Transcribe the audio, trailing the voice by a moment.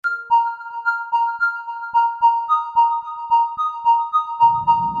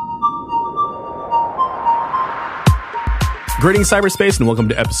Greetings, cyberspace, and welcome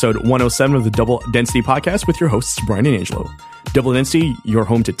to episode 107 of the Double Density Podcast with your hosts, Brian and Angelo. Double Density, your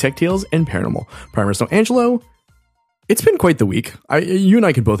home to tech tales and paranormal. Primer Snow, Angelo, it's been quite the week. You and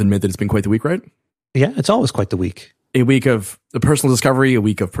I can both admit that it's been quite the week, right? Yeah, it's always quite the week. A week of personal discovery, a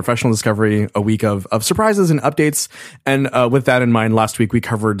week of professional discovery, a week of surprises and updates. And with that in mind, last week we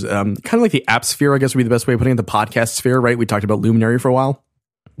covered kind of like the app sphere, I guess would be the best way of putting it, the podcast sphere, right? We talked about Luminary for a while.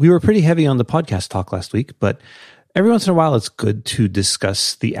 We were pretty heavy on the podcast talk last week, but every once in a while it's good to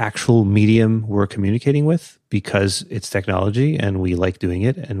discuss the actual medium we're communicating with because it's technology and we like doing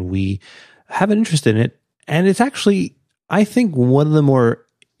it and we have an interest in it. And it's actually, I think, one of the more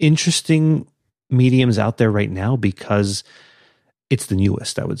interesting mediums out there right now because it's the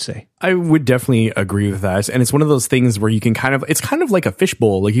newest, I would say. I would definitely agree with that. And it's one of those things where you can it's kind of like a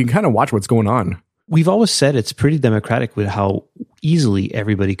fishbowl. Like you can kind of watch what's going on. We've always said it's pretty democratic with how easily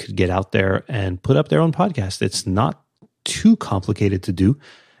everybody could get out there and put up their own podcast. It's not too complicated to do.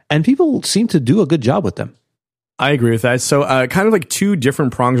 And people seem to do a good job with them. I agree with that. So kind of like two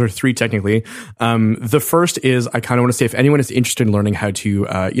different prongs, or three technically. The first is I kind of want to say if anyone is interested in learning how to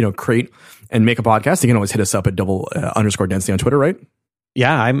create and make a podcast, you can always hit us up at double_density on Twitter, right?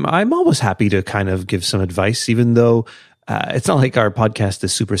 Yeah, I'm always happy to kind of give some advice, even though it's not like our podcast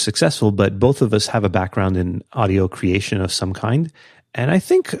is super successful, but both of us have a background in audio creation of some kind. And I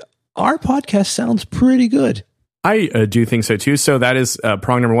think our podcast sounds pretty good. I do think so too. So that is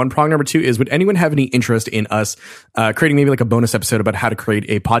prong number one. Prong number two is, would anyone have any interest in us creating maybe like a bonus episode about how to create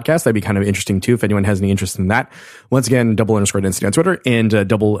a podcast? That'd be kind of interesting too, if anyone has any interest in that. Once again, double_density on Twitter and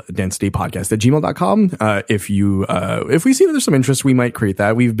doubledensitypodcast@gmail.com. If we see that there's some interest, we might create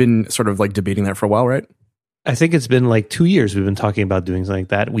that. We've been sort of like debating that for a while, right? I think it's been like 2 years we've been talking about doing something like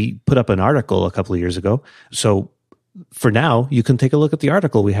that. We put up an article a couple of years ago. So for now, you can take a look at the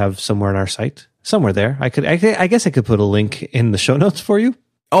article we have somewhere on our site. Somewhere there. I guess I could put a link in the show notes for you.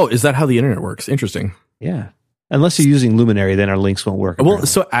 Oh, is that how the internet works? Interesting. Yeah. Unless you're using Luminary, then our links won't work. Well,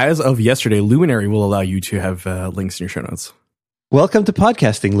 so as of yesterday, Luminary will allow you to have links in your show notes. Welcome to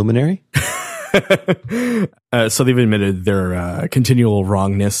podcasting, Luminary. So they've admitted their continual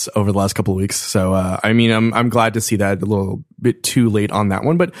wrongness over the last couple of weeks. So I'm glad to see that. A little bit too late on that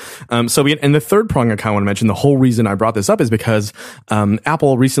one, but and the third prong I kind of want to mention. The whole reason I brought this up is because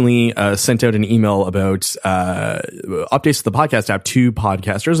Apple recently sent out an email about updates to the podcast app to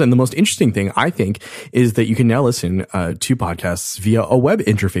podcasters, and the most interesting thing I think is that you can now listen to podcasts via a web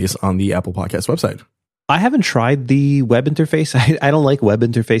interface on the Apple Podcast website. I haven't tried the web interface. I don't like web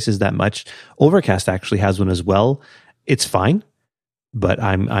interfaces that much. Overcast actually has one as well. It's fine, but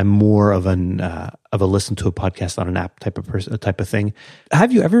I'm more of a listen to a podcast on an app type of thing.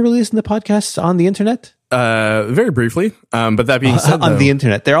 Have you ever really listened to podcasts on the internet? Very briefly. But that being said, on the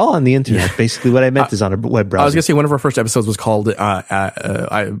internet, they're all on the internet. Yeah. Basically, what I meant is on a web browser. I was gonna say one of our first episodes was called a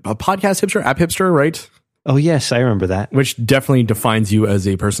podcast hipster, app hipster, right? Oh, yes, I remember that. Which definitely defines you as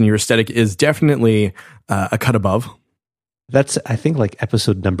a person. Your aesthetic is definitely a cut above. That's, I think, like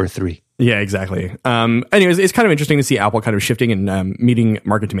episode number 3. Yeah, exactly. Anyways, it's kind of interesting to see Apple kind of shifting and meeting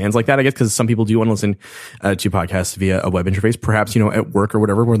market demands like that, I guess, because some people do want to listen to podcasts via a web interface, perhaps, at work or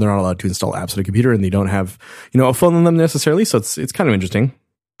whatever, where they're not allowed to install apps on a computer and they don't have, a phone on them necessarily. So it's kind of interesting.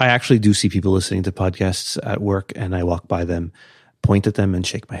 I actually do see people listening to podcasts at work, and I walk by them, point at them, and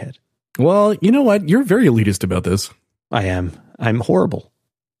shake my head. Well, you know what? You're very elitist about this. I am. I'm horrible.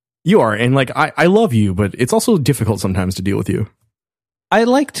 You are. And I love you, but it's also difficult sometimes to deal with you. I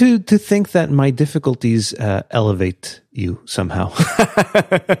like to think that my difficulties elevate you somehow.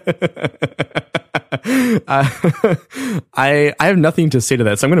 I have nothing to say to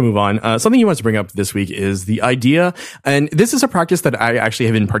that, so I'm going to move on. Something you want to bring up this week is the idea, and this is a practice that I actually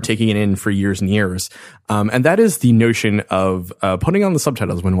have been partaking in for years and years, and that is the notion of putting on the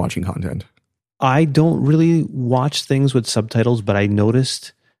subtitles when watching content. I don't really watch things with subtitles, but I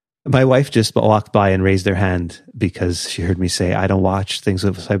noticed my wife just walked by and raised her hand because she heard me say, I don't watch things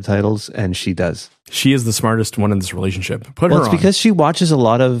with subtitles, and she does. She is the smartest one in this relationship. Put her on. It's because she watches a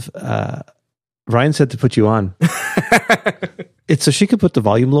lot of... Ryan said to put you on. It's so she could put the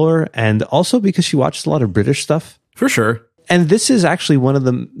volume lower, and also because she watches a lot of British stuff. For sure. And this is actually one of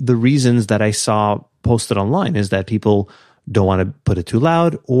the reasons that I saw posted online is that people don't want to put it too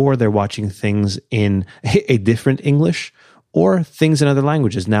loud, or they're watching things in a different English or things in other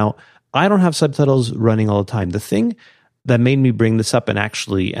languages. Now, I don't have subtitles running all the time. The thing that made me bring this up and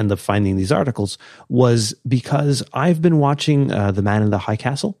actually end up finding these articles was because I've been watching The Man in the High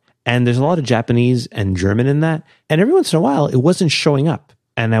Castle, and there's a lot of Japanese and German in that. And every once in a while, it wasn't showing up.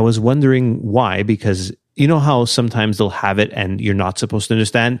 And I was wondering why, because You know how sometimes they'll have it and you're not supposed to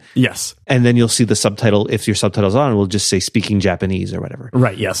understand? Yes. And then you'll see the subtitle, if your subtitle's on, it will just say speaking Japanese or whatever.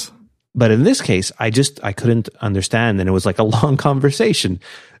 Right, yes. But in this case, I couldn't understand. And it was like a long conversation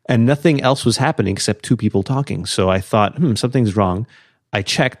and nothing else was happening except two people talking. So I thought, something's wrong. I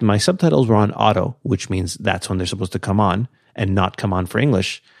checked. My subtitles were on auto, which means that's when they're supposed to come on and not come on for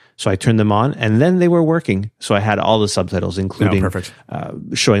English. So I turned them on and then they were working. So I had all the subtitles, including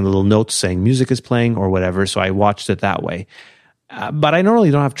showing little notes saying music is playing or whatever. So I watched it that way. But I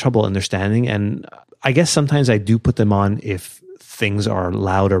normally don't have trouble understanding. And I guess sometimes I do put them on if things are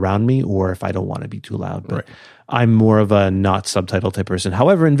loud around me or if I don't want to be too loud. But I'm more of a not subtitle type person.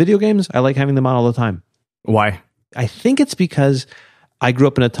 However, in video games, I like having them on all the time. Why? I think it's because I grew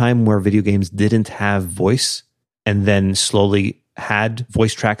up in a time where video games didn't have voice and then slowly had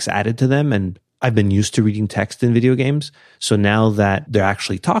voice tracks added to them, and I've been used to reading text in video games. So now that they're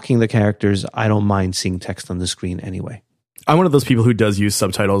actually talking, the characters, I don't mind seeing text on the screen anyway. I'm one of those people who does use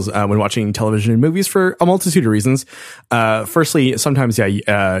subtitles when watching television and movies for a multitude of reasons. Firstly, sometimes,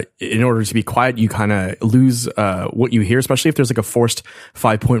 in order to be quiet, you kind of lose what you hear, especially if there's like a forced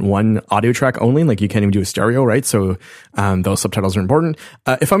 5.1 audio track only, like you can't even do a stereo, right? So those subtitles are important.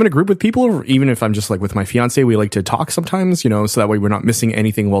 If I'm in a group with people, or even if I'm just like with my fiance, we like to talk sometimes, so that way we're not missing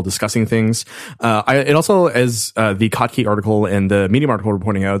anything while discussing things. It also, as the Kottke article and the Medium article were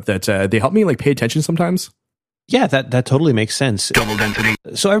pointing out, that they help me like pay attention sometimes. Yeah, that totally makes sense. Double density.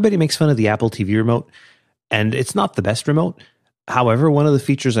 So everybody makes fun of the Apple TV remote, and it's not the best remote. However, one of the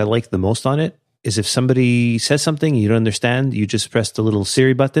features I like the most on it is if somebody says something you don't understand, you just press the little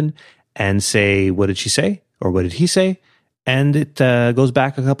Siri button and say, what did she say? Or what did he say? And it goes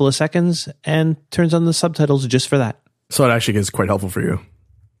back a couple of seconds and turns on the subtitles just for that. So it actually is quite helpful for you.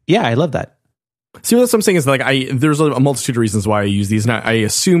 Yeah, I love that. See, what I'm saying is there's a multitude of reasons why I use these, and I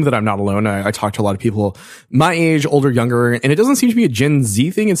assume that I'm not alone. I talk to a lot of people my age, older, younger, and it doesn't seem to be a Gen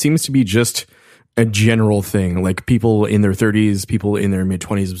Z thing. It seems to be just a general thing, like people in their 30s, people in their mid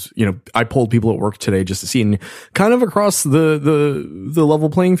 20s. I polled people at work today just to see, and kind of across the level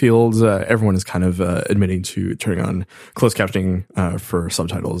playing fields, everyone is kind of admitting to turning on closed captioning for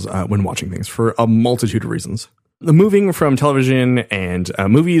subtitles when watching things for a multitude of reasons. Moving from television and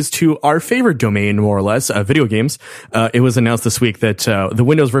movies to our favorite domain, more or less, video games, it was announced this week that the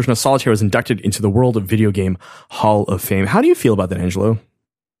Windows version of Solitaire was inducted into the World of Video Game Hall of Fame. How do you feel about that, Angelo?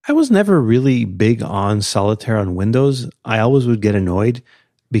 I was never really big on Solitaire on Windows. I always would get annoyed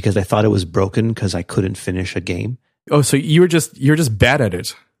because I thought it was broken because I couldn't finish a game. Oh, so you're just bad at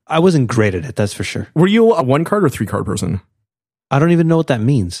it. I wasn't great at it, that's for sure. Were you a 1-card or 3-card person? I don't even know what that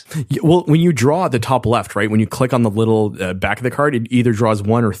means. Well, when you draw at the top left, right, when you click on the little back of the card, it either draws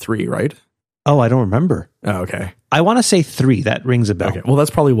 1 or 3, right? Oh, I don't remember. Oh, okay. I want to say 3. That rings a bell. Okay, well, that's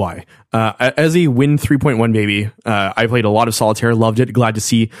probably why. As a Win 3.1 baby, I played a lot of Solitaire, loved it. Glad to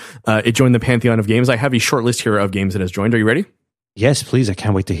see it join the pantheon of games. I have a short list here of games it has joined. Are you ready? Yes, please. I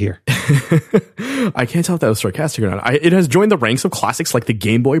can't wait to hear. I can't tell if that was sarcastic or not. It has joined the ranks of classics like the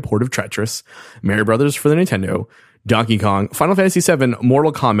Game Boy port of Tetris, Mario Brothers for the Nintendo, Donkey Kong, Final Fantasy VII,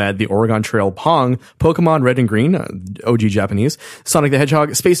 Mortal Kombat, The Oregon Trail, Pong, Pokemon Red and Green, OG Japanese, Sonic the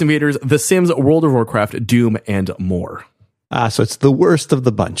Hedgehog, Space Invaders, The Sims, World of Warcraft, Doom, and more. So it's the worst of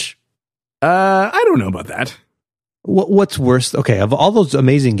the bunch. I don't know about that. What's worst? Okay, of all those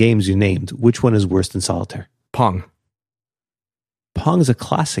amazing games you named, which one is worse than Solitaire? Pong. Pong is a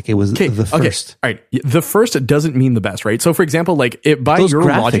classic. It was the first. All right. The first doesn't mean the best, right? So, for example, like by those your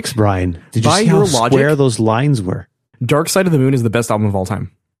graphics, logic, Brian, did you see how square those lines were? Dark Side of the Moon is the best album of all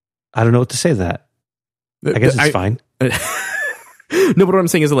time. I don't know what to say to that. I guess it's fine. No, but what I'm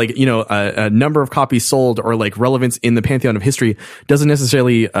saying is that, like, a number of copies sold or like relevance in the pantheon of history doesn't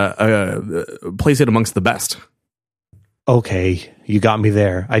necessarily place it amongst the best. Okay, you got me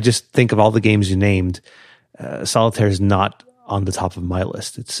there. I just think of all the games you named. Solitaire is not on the top of my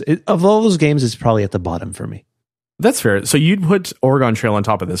list. Of all those games, it's probably at the bottom for me. That's fair. So you'd put Oregon Trail on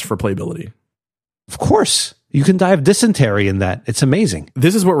top of this for playability. Of course. You can die of dysentery in that. It's amazing.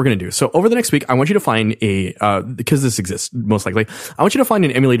 This is what we're going to do. So over the next week, I want you to find because this exists most likely, I want you to find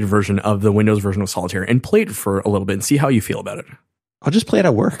an emulated version of the Windows version of Solitaire and play it for a little bit and see how you feel about it. I'll just play it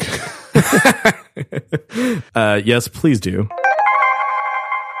at work. Yes, please do.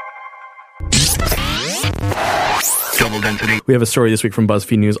 We have a story this week from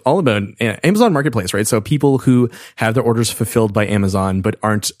BuzzFeed News all about Amazon Marketplace, right? So people who have their orders fulfilled by Amazon but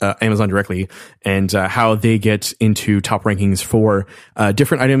aren't Amazon directly, and how they get into top rankings for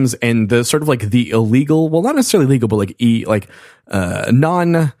different items, and the sort of like the illegal, well, not necessarily legal, but like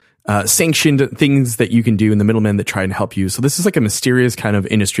non sanctioned things that you can do and the middlemen that try and help you. So this is like a mysterious kind of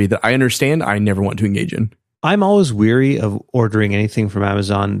industry that I understand I never want to engage in. I'm always weary of ordering anything from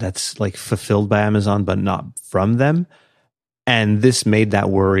Amazon that's like fulfilled by Amazon, but not from them. And this made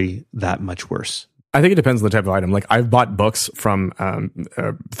that worry that much worse. I think it depends on the type of item. Like I've bought books from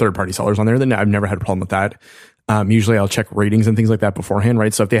third-party sellers on there. Then I've never had a problem with that. Usually I'll check ratings and things like that beforehand,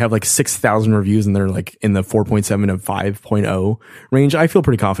 right? So if they have like 6,000 reviews and they're like in the 4.7 to 5.0 range, I feel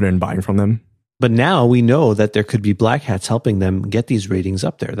pretty confident in buying from them. But now we know that there could be black hats helping them get these ratings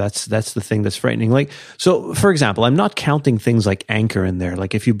up there. That's the thing that's frightening. Like, so for example, I'm not counting things like Anchor in there.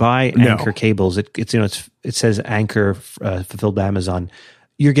 Like if you buy Anchor cables, it says Anchor fulfilled by Amazon.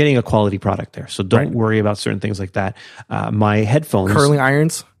 You're getting a quality product there. So don't worry about certain things like that. My headphones.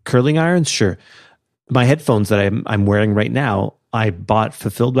 Curling irons, sure. My headphones that I'm wearing right now, I bought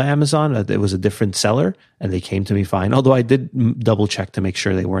fulfilled by Amazon. It was a different seller and they came to me fine. Although I did double check to make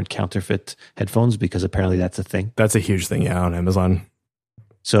sure they weren't counterfeit headphones because apparently that's a thing. That's a huge thing, on Amazon.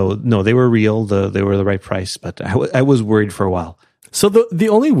 So no, they were real. They were the right price, but I was worried for a while. So the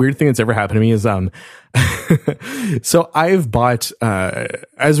only weird thing that's ever happened to me is so I've bought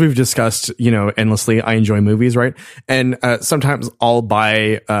as we've discussed, endlessly, I enjoy movies, right? And sometimes I'll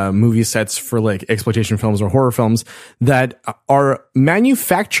buy movie sets for like exploitation films or horror films that are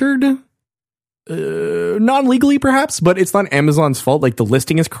manufactured non-legally perhaps, but it's not Amazon's fault. Like the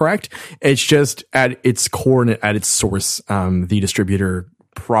listing is correct. It's just at its core and at its source, the distributor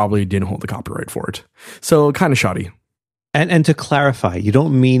probably didn't hold the copyright for it. So kind of shoddy. And to clarify, you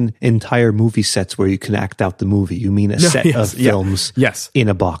don't mean entire movie sets where you can act out the movie. You mean a set of films in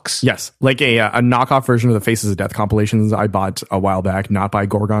a box. Yes. Like a knockoff version of the Faces of Death compilations I bought a while back, not by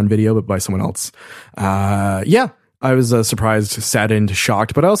Gorgon Video, but by someone else. I was surprised, saddened,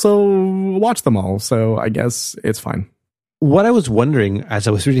 shocked, but I also watched them all. So I guess it's fine. What I was wondering as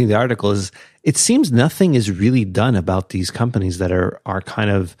I was reading the article is it seems nothing is really done about these companies that are kind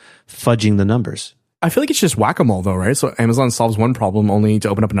of fudging the numbers. I feel like it's just whack-a-mole though, right? So Amazon solves one problem only to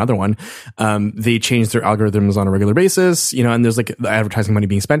open up another one. They change their algorithms on a regular basis, and there's like the advertising money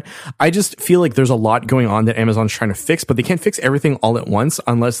being spent. I just feel like there's a lot going on that Amazon's trying to fix, but they can't fix everything all at once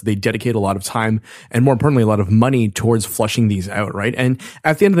unless they dedicate a lot of time and more importantly, a lot of money towards flushing these out, right? And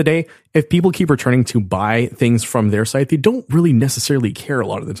at the end of the day, if people keep returning to buy things from their site, they don't really necessarily care a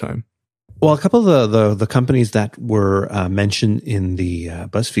lot of the time. Well, a couple of the companies that were mentioned in the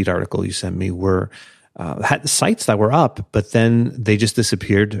BuzzFeed article you sent me were had sites that were up, but then they just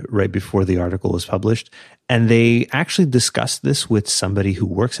disappeared right before the article was published. And they actually discussed this with somebody who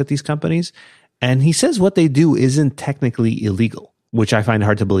works at these companies, and he says what they do isn't technically illegal, which I find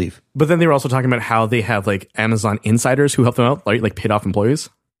hard to believe. But then they were also talking about how they have like Amazon insiders who help them out, like paid off employees.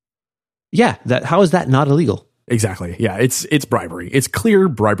 Yeah, how is that not illegal? Exactly. Yeah, it's bribery. It's clear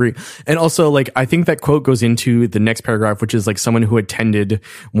bribery. And also, like, I think that quote goes into the next paragraph, which is like someone who attended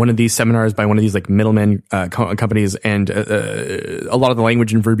one of these seminars by one of these like middlemen companies, and a lot of the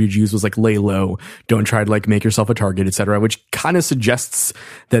language and verbiage used was like lay low, don't try to like make yourself a target, etc., which kind of suggests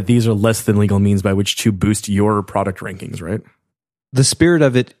that these are less than legal means by which to boost your product rankings, right? The spirit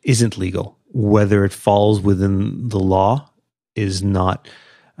of it isn't legal. Whether it falls within the law is not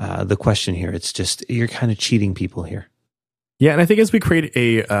the question here. It's just you're kind of cheating people here. Yeah, and I think as we create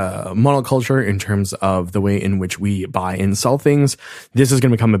a monoculture in terms of the way in which we buy and sell things, this is going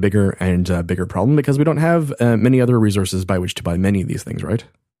to become a bigger and bigger problem because we don't have many other resources by which to buy many of these things, right?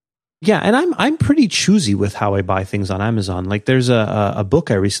 Yeah, and I'm pretty choosy with how I buy things on Amazon. Like there's a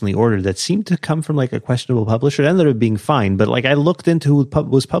book I recently ordered that seemed to come from like a questionable publisher. It ended up being fine, but like I looked into who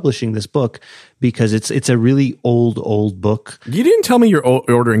was publishing this book because it's a really old book. You didn't tell me you're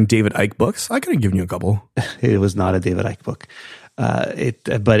ordering David Icke books. I could have given you a couple. It was not a David Icke book.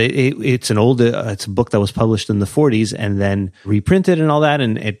 It's a book that was published in the 40s and then reprinted and all that,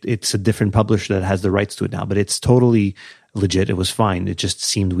 and it's a different publisher that has the rights to it now. But it's totally legit. It was fine. It just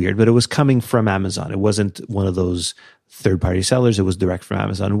seemed weird, but it was coming from Amazon. It wasn't one of those third-party sellers. It was direct from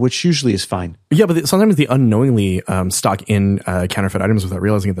Amazon, which usually is fine. Yeah, but sometimes they unknowingly stock in counterfeit items without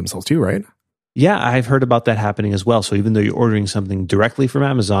realizing it themselves too, right? Yeah, I've heard about that happening as well. So even though you're ordering something directly from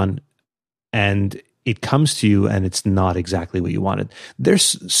Amazon and it comes to you and it's not exactly what you wanted.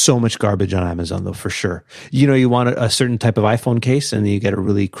 There's so much garbage on Amazon though, for sure. You want a certain type of iPhone case and then you get a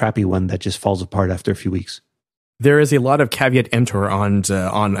really crappy one that just falls apart after a few weeks. There is a lot of caveat emptor on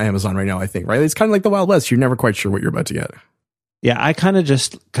Amazon right now, I think, right? It's kind of like the Wild West. You're never quite sure what you're about to get. Yeah, I kind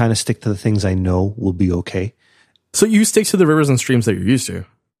of stick to the things I know will be okay. So you stick to the rivers and streams that you're used to.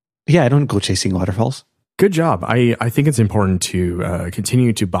 Yeah, I don't go chasing waterfalls. Good job. I think it's important to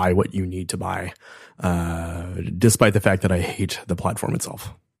continue to buy what you need to buy, despite the fact that I hate the platform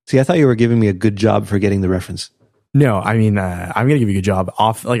itself. See, I thought you were giving me a good job for getting the reference. No, I mean, I'm going to give you a good job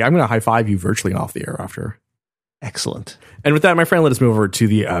off. Like, I'm going to high five you virtually off the air after. Excellent. And with that, my friend, let us move over to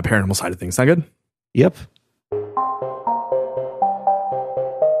the paranormal side of things. Sound good? Yep.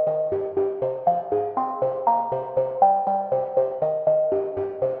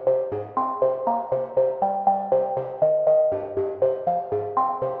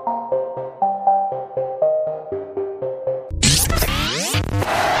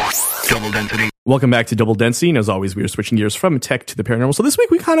 Welcome back to Double Density. And as always, we are switching gears from tech to the paranormal. So this week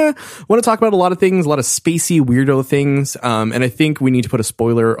we kind of want to talk about a lot of things, a lot of spacey, weirdo things. And I think we need to put a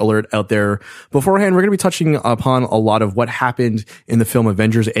spoiler alert out there beforehand. We're going to be touching upon a lot of what happened in the film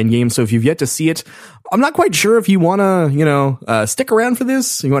Avengers Endgame. So if you've yet to see it, I'm not quite sure if you want to, stick around for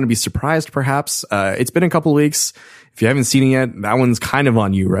this. You want to be surprised, perhaps. It's been a couple of weeks. If you haven't seen it yet, that one's kind of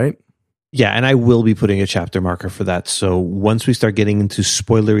on you, right? Yeah, and I will be putting a chapter marker for that. So once we start getting into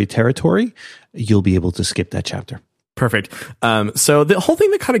spoilery territory, you'll be able to skip that chapter. Perfect. So the whole thing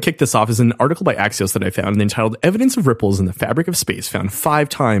that kind of kicked this off is an article by Axios that I found entitled Evidence of Ripples in the Fabric of Space Found 5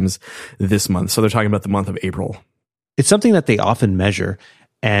 times this month. So they're talking about the month of April. It's something that they often measure.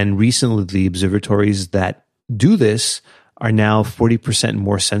 And recently, the observatories that do this are now 40%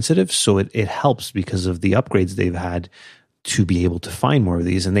 more sensitive. So it helps because of the upgrades they've had to be able to find more of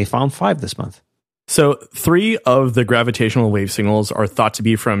these. And they found 5 this month. So 3 of the gravitational wave signals are thought to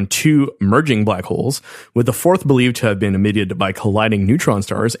be from 2 merging black holes, with the 4th believed to have been emitted by colliding neutron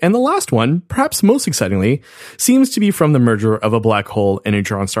stars. And the last one, perhaps most excitingly, seems to be from the merger of a black hole and a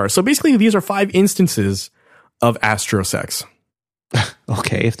neutron star. So basically, these are 5 instances of astrosex.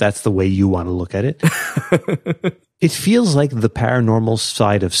 Okay, if that's the way you want to look at it. It feels like the paranormal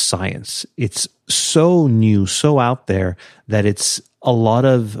side of science. It's so new, so out there that it's a lot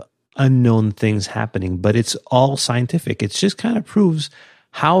of unknown things happening, but it's all scientific. It just kind of proves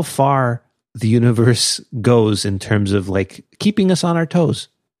how far the universe goes in terms of like keeping us on our toes.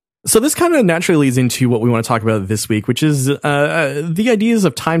 So this kind of naturally leads into what we want to talk about this week, which is the ideas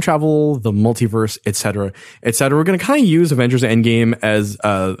of time travel, the multiverse, et cetera, et cetera. We're going to kind of use Avengers Endgame as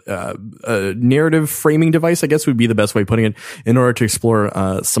a narrative framing device, I guess would be the best way of putting it, in order to explore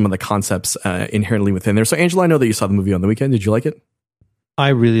some of the concepts inherently within there. So, Angela, I know that you saw the movie on the weekend. Did you like it? I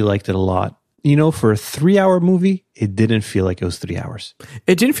really liked it a lot. You know, for a 3-hour movie, it didn't feel like it was 3 hours.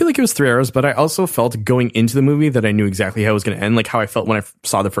 It didn't feel like it was 3 hours, but I also felt going into the movie that I knew exactly how it was going to end, like how I felt when I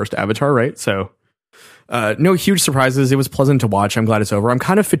saw the first Avatar, right? So no huge surprises. It was pleasant to watch. I'm glad it's over. I'm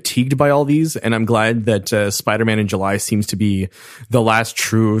kind of fatigued by all these, and I'm glad that Spider-Man in July seems to be the last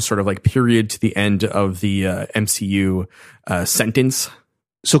true sort of like period to the end of the MCU sentence.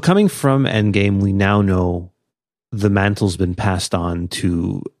 So coming from Endgame, we now know the mantle's been passed on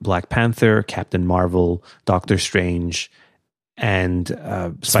to Black Panther, Captain Marvel, Doctor Strange, and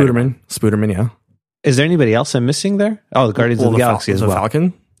Spider-Man. Spooderman, yeah. Is there anybody else I'm missing there? Oh, the Guardians of the Galaxy as well.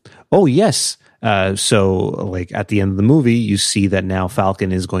 Falcon? Oh, yes. So, like, at the end of the movie, you see that now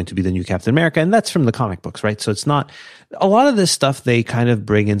Falcon is going to be the new Captain America, and that's from the comic books, right? So it's not... A lot of this stuff, they kind of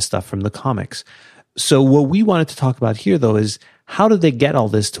bring in stuff from the comics. So what we wanted to talk about here, though, is how did they get all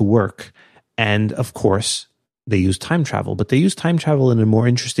this to work? And, of course... they use time travel, but they use time travel in a more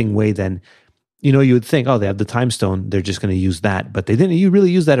interesting way than, you would think, oh, they have the time stone, they're just going to use that. But they didn't really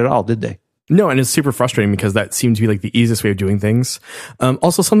use that at all, did they? No, and it's super frustrating because that seemed to be like the easiest way of doing things.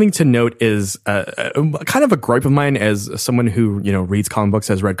 Also, something to note is kind of a gripe of mine as someone who, reads comic books,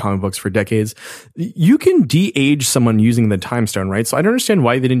 has read comic books for decades. You can de-age someone using the time stone, right? So I don't understand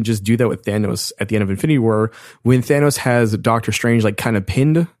why they didn't just do that with Thanos at the end of Infinity War when Thanos has Doctor Strange like kind of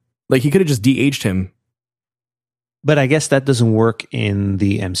pinned. Like he could have just de-aged him. But I guess that doesn't work in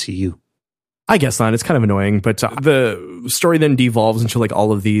the MCU. I guess not. It's kind of annoying, but the story then devolves into like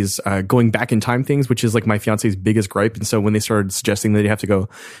all of these going back in time things, which is like my fiance's biggest gripe. And so when they started suggesting that you have to go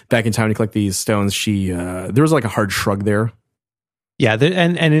back in time to collect these stones, there was like a hard shrug there. Yeah,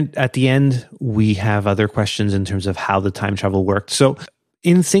 at the end, we have other questions in terms of how the time travel worked. So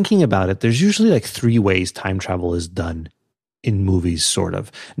in thinking about it, there's usually like 3 ways time travel is done in movies, sort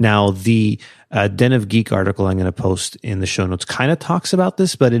of. Now, the Den of Geek article I'm going to post in the show notes kind of talks about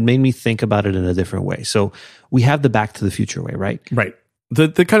this, but it made me think about it in a different way. So we have the Back to the Future way, right? Right. The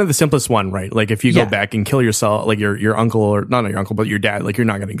kind of the simplest one, right? Like if you go back and kill yourself, like your uncle, or not your uncle, but your dad, like you're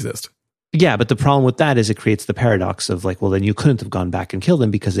not going to exist. Yeah, but the problem with that is it creates the paradox of like, well, then you couldn't have gone back and killed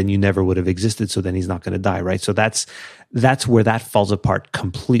him because then you never would have existed. So then he's not going to die, right? So that's where that falls apart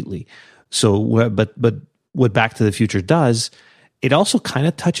completely. So, but what Back to the Future does, it also kind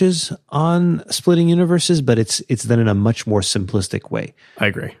of touches on splitting universes, but it's done in a much more simplistic way. I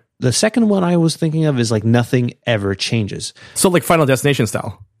agree. The second one I was thinking of is like nothing ever changes. So like Final Destination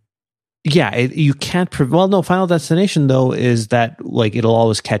style. Yeah, you can't. Well, no. Final Destination though is that like it'll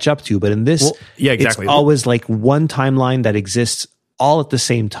always catch up to you, but in this, yeah, exactly. It's always like one timeline that exists all at the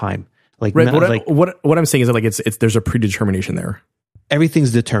same time. Like, right, what I'm saying is that like it's there's a predetermination there.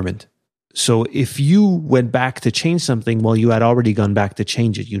 Everything's determined. So if you went back to change something, well, you had already gone back to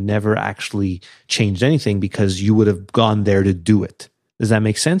change it. You never actually changed anything because you would have gone there to do it. Does that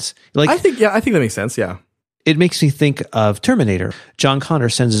make sense? Like, I think that makes sense. Yeah. It makes me think of Terminator. John Connor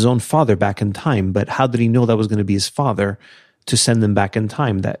sends his own father back in time, but how did he know that was going to be his father to send them back in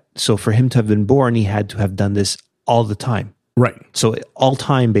time? So for him to have been born, he had to have done this all the time. Right. So all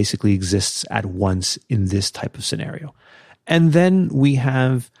time basically exists at once in this type of scenario. And then we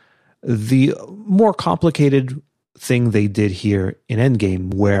have the more complicated thing they did here in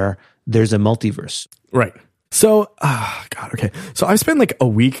Endgame where there's a multiverse. Right. So, God, okay. So I've spent like a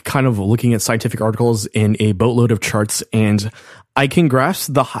week kind of looking at scientific articles in a boatload of charts, and I can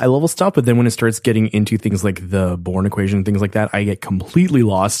grasp the high level stuff, but then when it starts getting into things like the Born equation and things like that, I get completely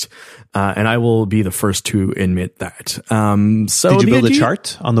lost, and I will be the first to admit that. So did you build a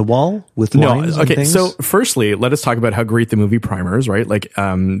chart on the wall with lines? No. Okay. And things? So firstly, let us talk about how great the movie Primer is, right? Like,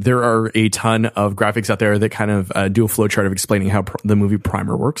 there are a ton of graphics out there that kind of do a flow chart of explaining how the movie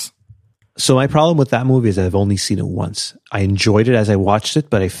Primer works. So my problem with that movie is I've only seen it once. I enjoyed it as I watched it,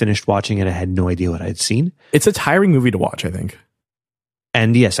 but I finished watching it. I had no idea what I had seen. It's a tiring movie to watch, I think.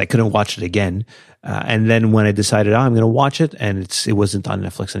 And yes, I couldn't watch it again. And then when I decided, I'm going to watch it, and it wasn't on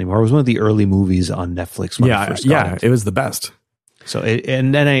Netflix anymore. It was one of the early movies on Netflix when I first got it. It was the best. So,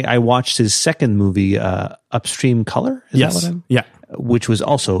 and then I watched his second movie, Upstream Color. Which was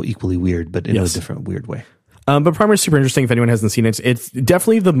also equally weird, but in a different weird way. But Primer is super interesting if anyone hasn't seen it. It's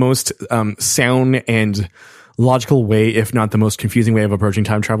definitely the most sound and logical way, if not the most confusing way of approaching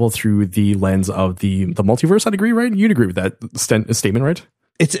time travel through the lens of the multiverse. I'd agree, right? You'd agree with that statement, right?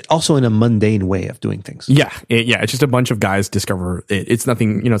 It's also in a mundane way of doing things. Yeah. It's just a bunch of guys discover it. It's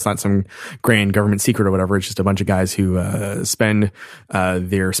nothing, it's not some grand government secret or whatever. It's just a bunch of guys who spend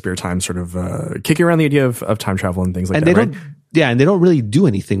their spare time sort of kicking around the idea of time travel and things like that, right? And they don't really do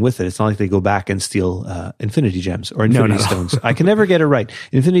anything with it. It's not like they go back and steal Infinity Gems or Infinity Stones. I can never get it right.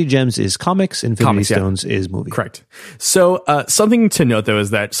 Infinity Gems is comics. Infinity Stones is movie. Correct. So something to note, though, is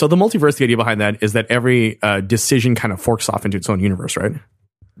that the multiverse, the idea behind that is that every decision kind of forks off into its own universe, right?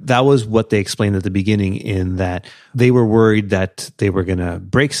 That was what they explained at the beginning, in that they were worried that they were going to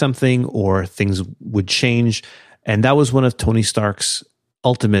break something or things would change. And that was one of Tony Stark's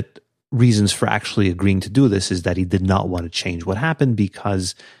ultimate reasons for actually agreeing to do this, is that he did not want to change what happened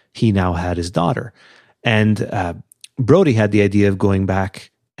because he now had his daughter. And Brody had the idea of going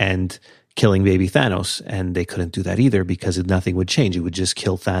back and killing baby Thanos, and they couldn't do that either because nothing would change. It would just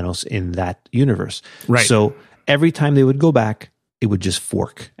kill Thanos in that universe. Right. So every time they would go back, it would just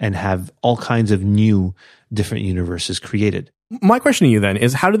fork and have all kinds of new different universes created. My question to you then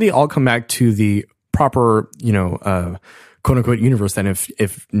is, how do they all come back to the proper, quote unquote universe then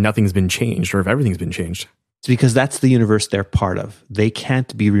if nothing's been changed or if everything's been changed? It's because that's the universe they're part of. They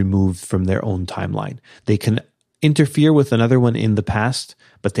can't be removed from their own timeline. They can interfere with another one in the past,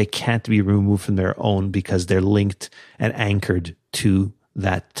 but they can't be removed from their own because they're linked and anchored to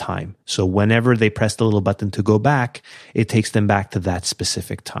that time. So whenever they press the little button to go back, it takes them back to that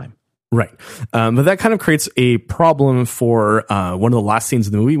specific time. Right. But that kind of creates a problem for one of the last scenes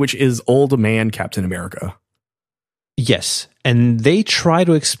of the movie, which is old man Captain America. Yes. And they try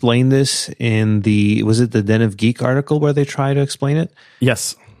to explain this in was it the Den of Geek article where they try to explain it?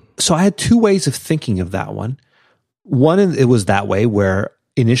 Yes. So I had two ways of thinking of that one. One, it was that way where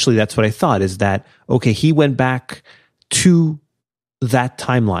initially that's what I thought, is that, okay, he went back to that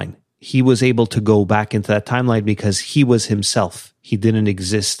timeline. He was able to go back into that timeline because he was himself. He didn't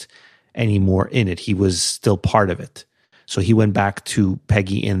exist anymore in it. He was still part of it. So he went back to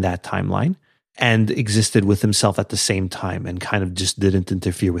Peggy in that timeline and existed with himself at the same time and kind of just didn't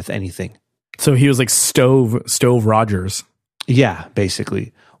interfere with anything. So he was like Stove Rogers. Yeah,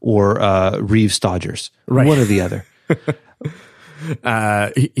 basically. Or Reeves Dodgers. Right. One or the other.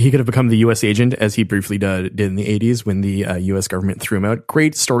 He could have become the U.S. agent, as he briefly did in the 80s when the U.S. government threw him out.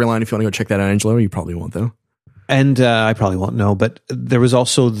 Great storyline if you want to go check that out, Angelo. You probably won't, though. And I probably won't know, but there was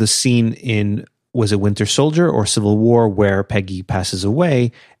also the scene in, was it Winter Soldier or Civil War, where Peggy passes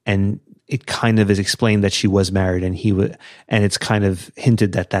away, and it kind of is explained that she was married, and and it's kind of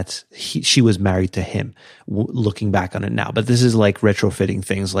hinted that she was married to him, looking back on it now. But this is like retrofitting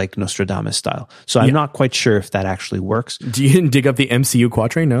things like Nostradamus style. So I'm not quite sure if that actually works. Do you dig up the MCU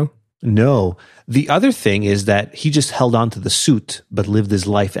quatrain? No. The other thing is that he just held on to the suit, but lived his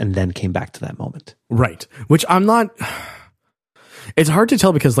life and then came back to that moment. Right. Which I'm not... It's hard to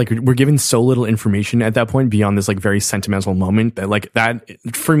tell because like we're given so little information at that point beyond this like very sentimental moment that like that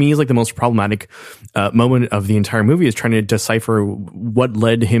for me is like the most problematic moment of the entire movie is trying to decipher what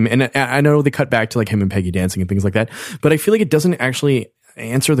led him. And I know they cut back to like him and Peggy dancing and things like that, but I feel like it doesn't actually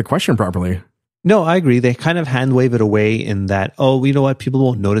answer the question properly. No, I agree. They kind of hand wave it away in that, oh, you know what? People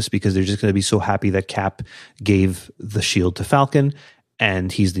won't notice because they're just going to be so happy that Cap gave the shield to Falcon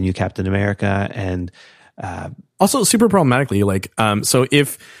and he's the new Captain America. And also super problematically, like, so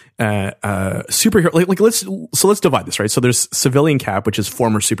if superhero, like let's divide this, right? So there's civilian Cap, which is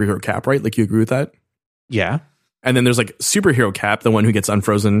former superhero Cap, right? Like you agree with that? Yeah. And then there's like superhero Cap, the one who gets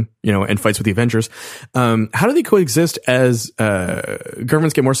unfrozen, you know, and fights with the Avengers. How do they coexist as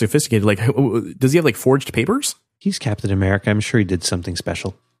governments get more sophisticated? Like, does he have like forged papers? He's Captain America. I'm sure he did something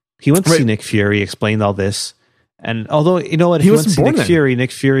special. He went to see Nick Fury, explained all this. And although, you know what, if he went to see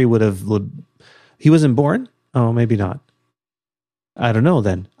Nick Fury would have, he wasn't born? Oh, maybe not. I don't know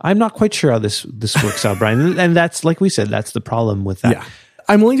then. I'm not quite sure how this works out, Brian. And that's, like we said, that's the problem with that. Yeah.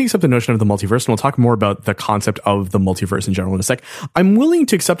 I'm willing to accept the notion of the multiverse, and we'll talk more about the concept of the multiverse in general in a sec. I'm willing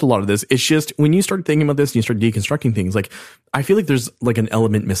to accept a lot of this. It's just when you start thinking about this and you start deconstructing things, like I feel like there's like an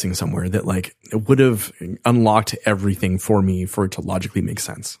element missing somewhere that like it would have unlocked everything for me for it to logically make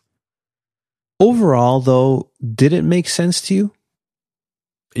sense. Overall, though, did it make sense to you?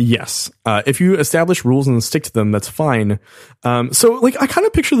 Yes. If you establish rules and stick to them, that's fine. So like I kind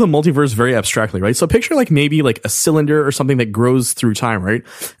of picture the multiverse very abstractly, right? So picture like maybe like a cylinder or something that grows through time, right?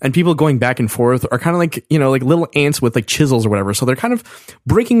 And people going back and forth are kind of like, you know, like little ants with like chisels or whatever. So they're kind of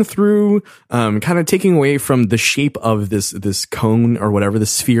breaking through, kind of taking away from the shape of this cone or whatever, the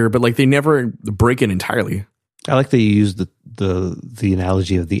sphere, but like they never break it entirely. I like that you used the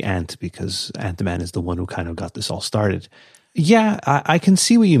analogy of the ant because Ant-Man is the one who kind of got this all started. Yeah, I can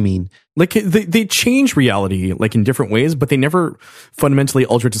see what you mean. Like they change reality like in different ways, but they never fundamentally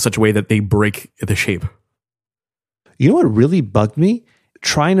alter it to such a way that they break the shape. You know what really bugged me?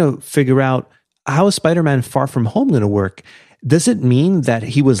 Trying to figure out how is Spider-Man Far From Home going to work? Does it mean that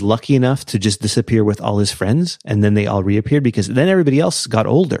he was lucky enough to just disappear with all his friends and then they all reappeared because then everybody else got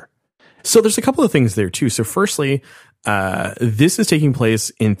older? So there's a couple of things there too. So firstly, this is taking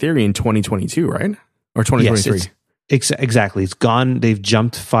place in theory in 2022, right? Or 2023. Yes, exactly. It's gone. They've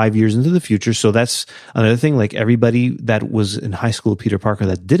jumped 5 years into the future. So that's another thing. Like everybody that was in high school, Peter Parker,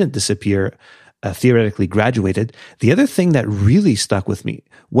 that didn't disappear, theoretically graduated. The other thing that really stuck with me,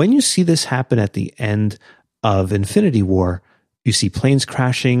 when you see this happen at the end of Infinity War, you see planes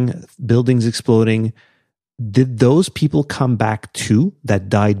crashing, buildings exploding. Did those people come back too that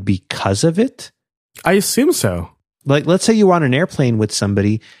died because of it? I assume so. Like, let's say you were on an airplane with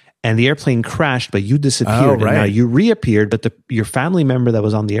somebody and the airplane crashed, but you disappeared. Oh, right. And now you reappeared, but your family member that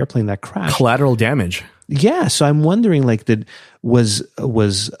was on the airplane that crashed. Collateral damage. Yeah. So I'm wondering, like, was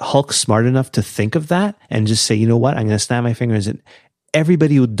Hulk smart enough to think of that and just say, you know what, I'm going to snap my fingers and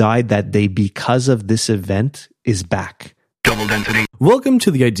everybody who died that day because of this event is back. Double density. Welcome to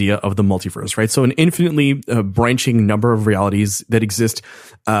the idea of the multiverse, right? So an infinitely branching number of realities that exist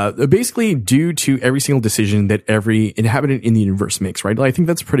basically due to every single decision that every inhabitant in the universe makes, right? I think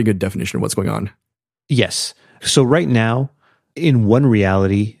that's a pretty good definition of what's going on. Yes. So right now, in one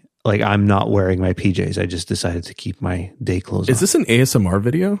reality, like I'm not wearing my PJs. I just decided to keep my day clothes on. Is this an ASMR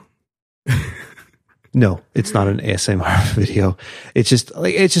video? No, it's not an ASMR video. It's just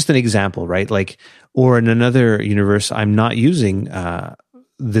an example, right? Like, or in another universe, I'm not using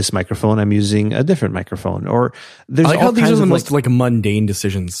this microphone. I'm using a different microphone. Or there's I like all how these kinds are the of most like mundane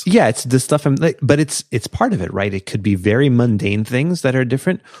decisions. Yeah, it's the stuff I'm like, but it's part of it, right? It could be very mundane things that are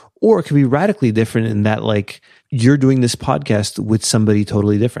different, or it could be radically different in that like you're doing this podcast with somebody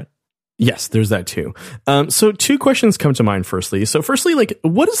totally different. Yes, there's that too. So two questions come to mind firstly. So firstly, like,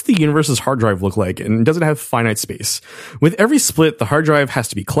 what does the universe's hard drive look like? And does it have finite space? With every split, the hard drive has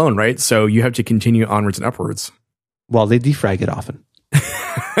to be cloned, right? So you have to continue onwards and upwards. Well, they defrag it often.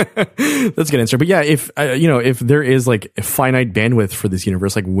 That's a good answer. But yeah, if there is like a finite bandwidth for this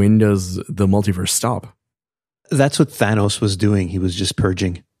universe, like when does the multiverse stop? That's what Thanos was doing. He was just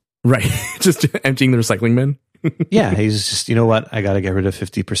purging. Right. Just emptying the recycling bin. Yeah, he's just, you know what? I got to get rid of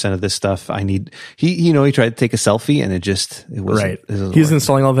 50% of this stuff. He tried to take a selfie and it wasn't right. He's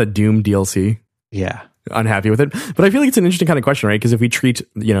installing all that Doom DLC. Yeah. Unhappy with it. But I feel like it's an interesting kind of question, right? Because if we treat,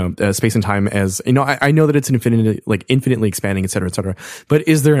 space and time as, I know that it's infinitely expanding, et cetera, but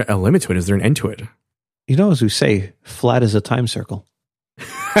is there a limit to it? Is there an end to it? As we say, flat as a time circle.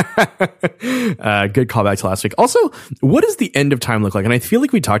 Good callback to last week. Also, what does the end of time look like? And I feel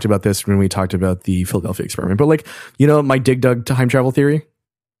like we talked about this when we talked about the Philadelphia experiment, but like, my dig dug time travel theory.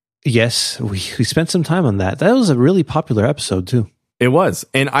 Yes, we spent some time on that. That was a really popular episode too. It was.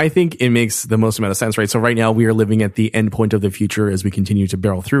 And I think it makes the most amount of sense, right? So right now we are living at the end point of the future as we continue to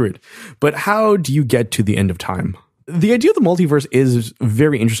barrel through it. But how do you get to the end of time? The idea of the multiverse is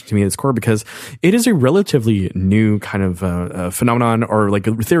very interesting to me at its core because it is a relatively new kind of phenomenon or like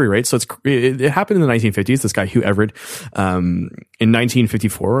a theory, right? So it happened in the 1950s. This guy, Hugh Everett, in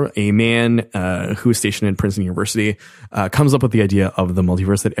 1954, a man who was stationed in Princeton University comes up with the idea of the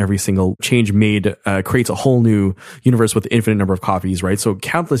multiverse, that every single change made creates a whole new universe with an infinite number of copies, right? So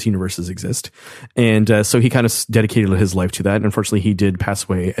countless universes exist. And so he kind of dedicated his life to that. Unfortunately, he did pass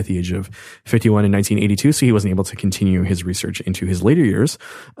away at the age of 51 in 1982, so he wasn't able to continue his research into his later years.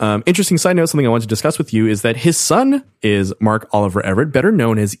 Interesting side note, something I want to discuss with you is that his son is Mark Oliver Everett, better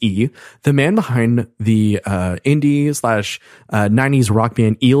known as E, the man behind the indie / 90s rock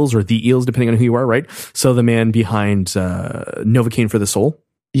band Eels, or the Eels, depending on who you are, right? So the man behind Novocaine for the Soul.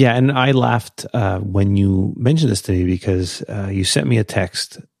 Yeah, and I laughed when you mentioned this to me because you sent me a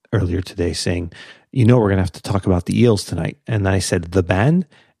text earlier today saying, we're going to have to talk about the Eels tonight. And I said, the band?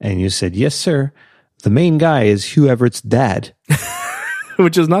 And you said, yes, sir. The main guy is Hugh Everett's dad.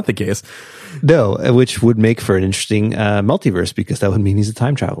 Which is not the case. No, which would make for an interesting multiverse because that would mean he's a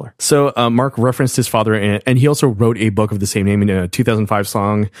time traveler. So Mark referenced his father, and he also wrote a book of the same name in a 2005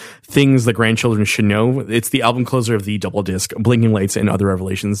 song, Things the Grandchildren Should Know. It's the album closer of the double disc Blinking Lights and Other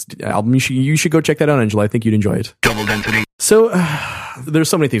Revelations album. You should go check that out, Angela. I think you'd enjoy it. Double density. So there's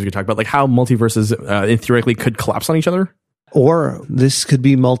so many things we could talk about, like how multiverses theoretically could collapse on each other. Or this could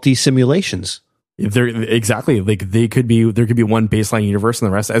be multi-simulations. Exactly. Like there could be one baseline universe and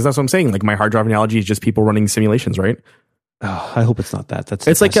the rest. As that's what I'm saying. Like my hard drive analogy is just people running simulations, right? Oh, I hope it's not that.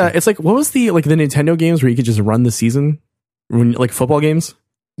 It's like what was the Nintendo games where you could just run the season, like football games?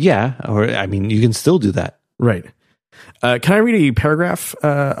 Yeah, or I mean, you can still do that, right? Can I read a paragraph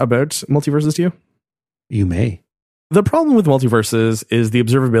about multiverses to you? You may. The problem with multiverses is the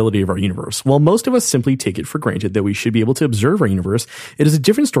observability of our universe. While most of us simply take it for granted that we should be able to observe our universe, it is a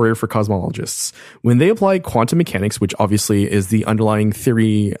different story for cosmologists. When they apply quantum mechanics, which obviously is the underlying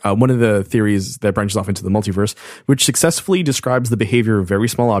theory, one of the theories that branches off into the multiverse, which successfully describes the behavior of very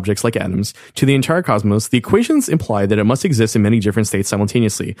small objects like atoms, to the entire cosmos, the equations imply that it must exist in many different states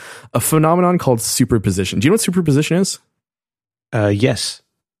simultaneously, a phenomenon called superposition. Do you know what superposition is? Yes.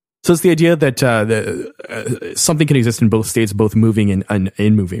 So it's the idea that something can exist in both states, both moving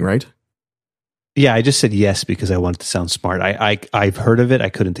and moving, right? Yeah, I just said yes because I wanted to sound smart. I've heard of it. I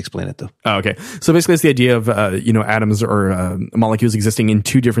couldn't explain it though. Oh, okay. So basically it's the idea of, atoms or molecules existing in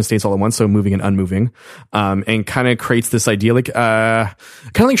two different states all at once, so moving and unmoving, and kind of creates this idea like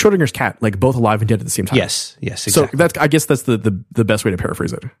Schrodinger's cat, like both alive and dead at the same time. Yes, exactly. So I guess that's the best way to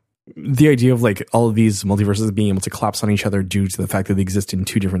paraphrase it. The idea of like all of these multiverses being able to collapse on each other due to the fact that they exist in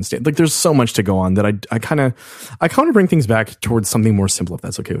two different states. Like there's so much to go on that I kind of bring things back towards something more simple, if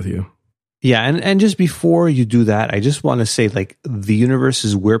that's okay with you. Yeah. And just before you do that, I just want to say like the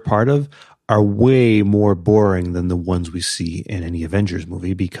universes we're part of are way more boring than the ones we see in any Avengers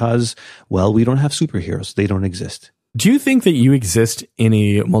movie because, well, we don't have superheroes. They don't exist. Do you think that you exist in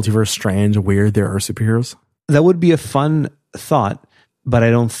a multiverse strand where there are superheroes? That would be a fun thought. But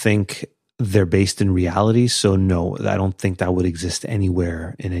I don't think they're based in reality. So no, I don't think that would exist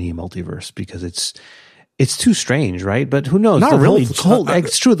anywhere in any multiverse because it's too strange, right? But who knows? Not really.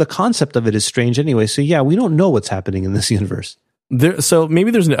 It's true. The concept of it is strange anyway. So yeah, we don't know what's happening in this universe. So maybe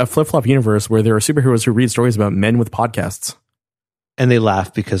there's a flip-flop universe where there are superheroes who read stories about men with podcasts. And they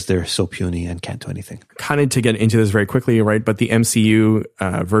laugh because they're so puny and can't do anything. Kind of to get into this very quickly, right? But the MCU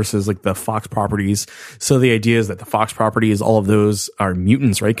versus like the Fox properties. So the idea is that the Fox properties, all of those are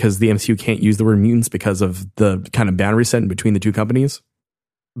mutants, right? Because the MCU can't use the word mutants because of the kind of boundary set in between the two companies.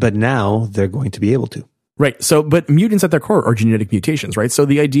 But now they're going to be able to. Right. So, but mutants at their core are genetic mutations, right? So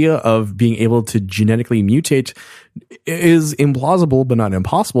the idea of being able to genetically mutate is implausible, but not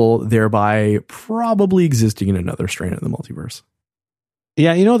impossible, thereby probably existing in another strand of the multiverse.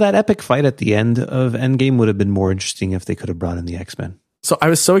 Yeah, that epic fight at the end of Endgame would have been more interesting if they could have brought in the X-Men. So I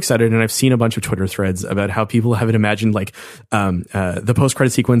was so excited, and I've seen a bunch of Twitter threads about how people have it imagined like the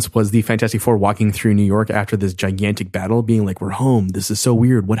post-credit sequence was the Fantastic Four walking through New York after this gigantic battle, being like, we're home. This is so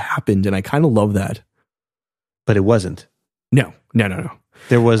weird. What happened? And I kind of love that. But it wasn't. No.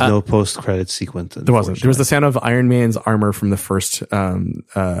 There was no post-credit sequence. There wasn't. There was the sound of Iron Man's armor from the first Iron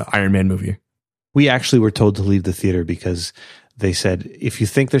Man movie. We actually were told to leave the theater because they said, if you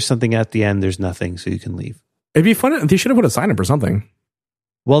think there's something at the end, there's nothing, so you can leave. It'd be fun. They should have put a sign up or something.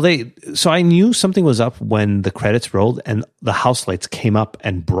 Well, so I knew something was up when the credits rolled and the house lights came up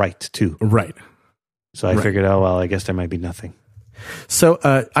and bright too. Right. So I figured, oh, well, I guess there might be nothing. So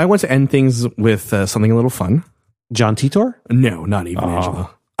I want to end things with something a little fun. John Titor? No, not even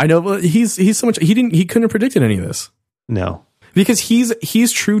Angela. I know, but he's so much. He couldn't have predicted any of this. No. Because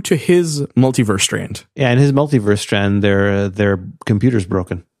he's true to his multiverse strand. Yeah, in his multiverse strand, their computer's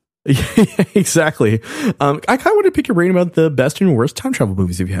broken. Yeah, exactly. I kind of want to pick your brain about the best and worst time travel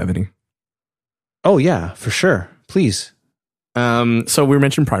movies if you have any. Oh yeah, for sure. Please. So we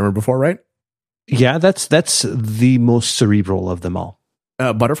mentioned Primer before, right? Yeah, that's the most cerebral of them all.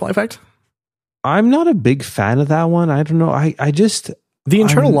 Butterfly Effect? I'm not a big fan of that one. I don't know. I just the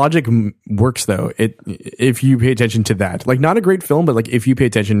internal logic works though. If you pay attention to that, like not a great film, but like if you pay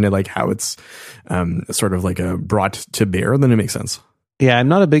attention to like how it's sort of like brought to bear, then it makes sense. Yeah, I'm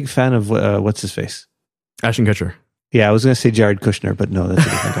not a big fan of what's his face, Ashton Kutcher. Yeah, I was going to say Jared Kushner, but no, that's a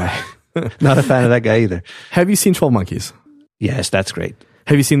different guy. Not a fan of that guy either. Have you seen 12 Monkeys? Yes, that's great.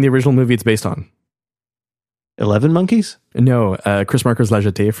 Have you seen the original movie it's based on? 11 Monkeys? No, Chris Marker's La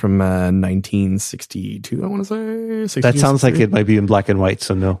Jetée from 1962, I want to say. That sounds like it might be in black and white,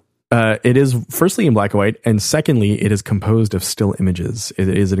 so no. It is firstly in black and white, and secondly, it is composed of still images. It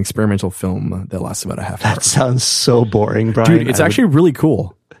is an experimental film that lasts about a half hour. That sounds so boring, Brian. Dude, it's actually really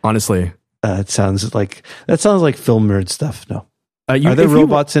cool, honestly. That sounds like film nerd stuff. No. Are there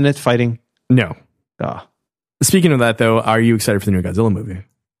robots in it fighting? No. Oh. Speaking of that, though, are you excited for the new Godzilla movie?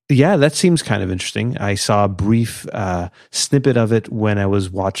 Yeah, that seems kind of interesting. I saw a brief snippet of it when I was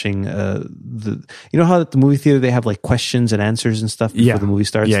watching you know how at the movie theater they have like questions and answers and stuff before the movie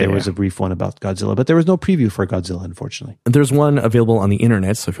starts? There was a brief one about Godzilla, but there was no preview for Godzilla, unfortunately. There's one available on the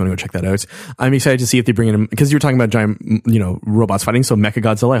internet, so if you want to go check that out. I'm excited to see if they bring in, because you were talking about giant, robots fighting, so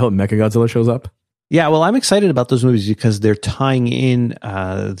Mechagodzilla. I hope Mechagodzilla shows up. Yeah, well, I'm excited about those movies because they're tying in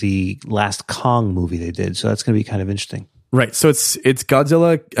the last Kong movie they did, so that's going to be kind of interesting. Right. So it's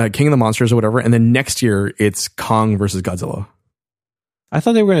Godzilla, King of the Monsters or whatever. And then next year it's Kong versus Godzilla. I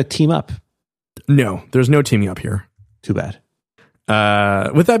thought they were going to team up. No, there's no teaming up here. Too bad.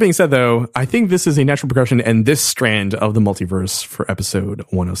 With that being said, though, I think this is a natural progression and this strand of the multiverse for episode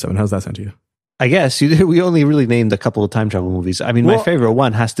 107. How's that sound to you? I guess we only really named a couple of time travel movies. I mean, my favorite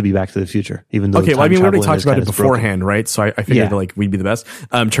one has to be Back to the Future, even though we already talked about it beforehand, right? So I figured like we'd be the best.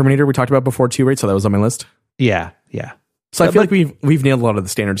 Terminator we talked about before too, right? So that was on my list. Yeah. So I feel like we've nailed a lot of the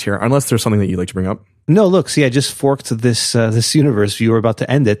standards here, unless there's something that you'd like to bring up. No, look, see, I just forked this universe. You were about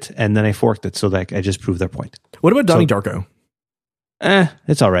to end it, and then I forked it, so that I just proved their point. What about Donnie Darko?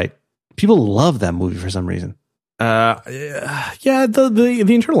 It's all right. People love that movie for some reason. Yeah, the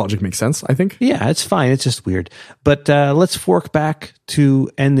internal logic makes sense, I think. Yeah, it's fine. It's just weird. But let's fork back to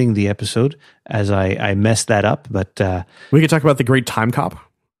ending the episode, as I messed that up. But we could talk about The Great Time Cop.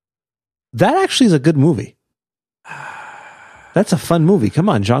 That actually is a good movie. That's a fun movie. Come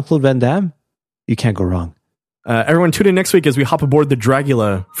on, Jean-Claude Van Damme. You can't go wrong. Everyone tune in next week as we hop aboard the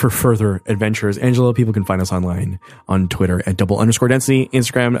Dragula for further adventures. Angela, people can find us online on Twitter at _density,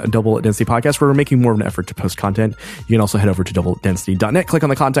 Instagram, Double Density Podcast, where we're making more of an effort to post content. You can also head over to doubledensity.net, click on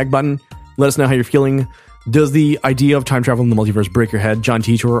the contact button. Let us know how you're feeling. Does the idea of time travel in the multiverse break your head? John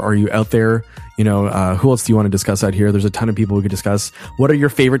Titor, are you out there? Who else do you want to discuss out here? There's a ton of people we could discuss. What are your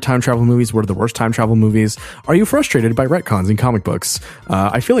favorite time travel movies? What are the worst time travel movies? Are you frustrated by retcons in comic books?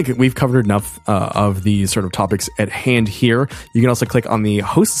 I feel like we've covered enough of the sort of topics at hand here. You can also click on the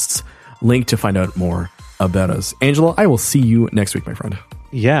hosts link to find out more about us. Angela, I will see you next week, my friend.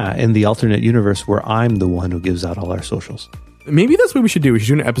 Yeah, in the alternate universe where I'm the one who gives out all our socials. Maybe that's what we should do. We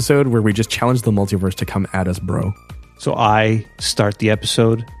should do an episode where we just challenge the multiverse to come at us, bro. So I start the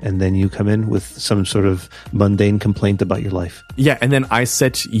episode and then you come in with some sort of mundane complaint about your life. Yeah, and then I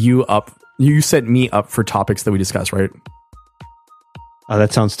set you up. You set me up for topics that we discuss, right? Oh,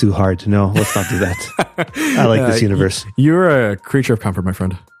 that sounds too hard. No, let's not do that. I like this universe. You're a creature of comfort, my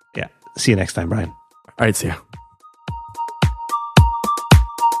friend. Yeah. See you next time, Brian. All right, see ya.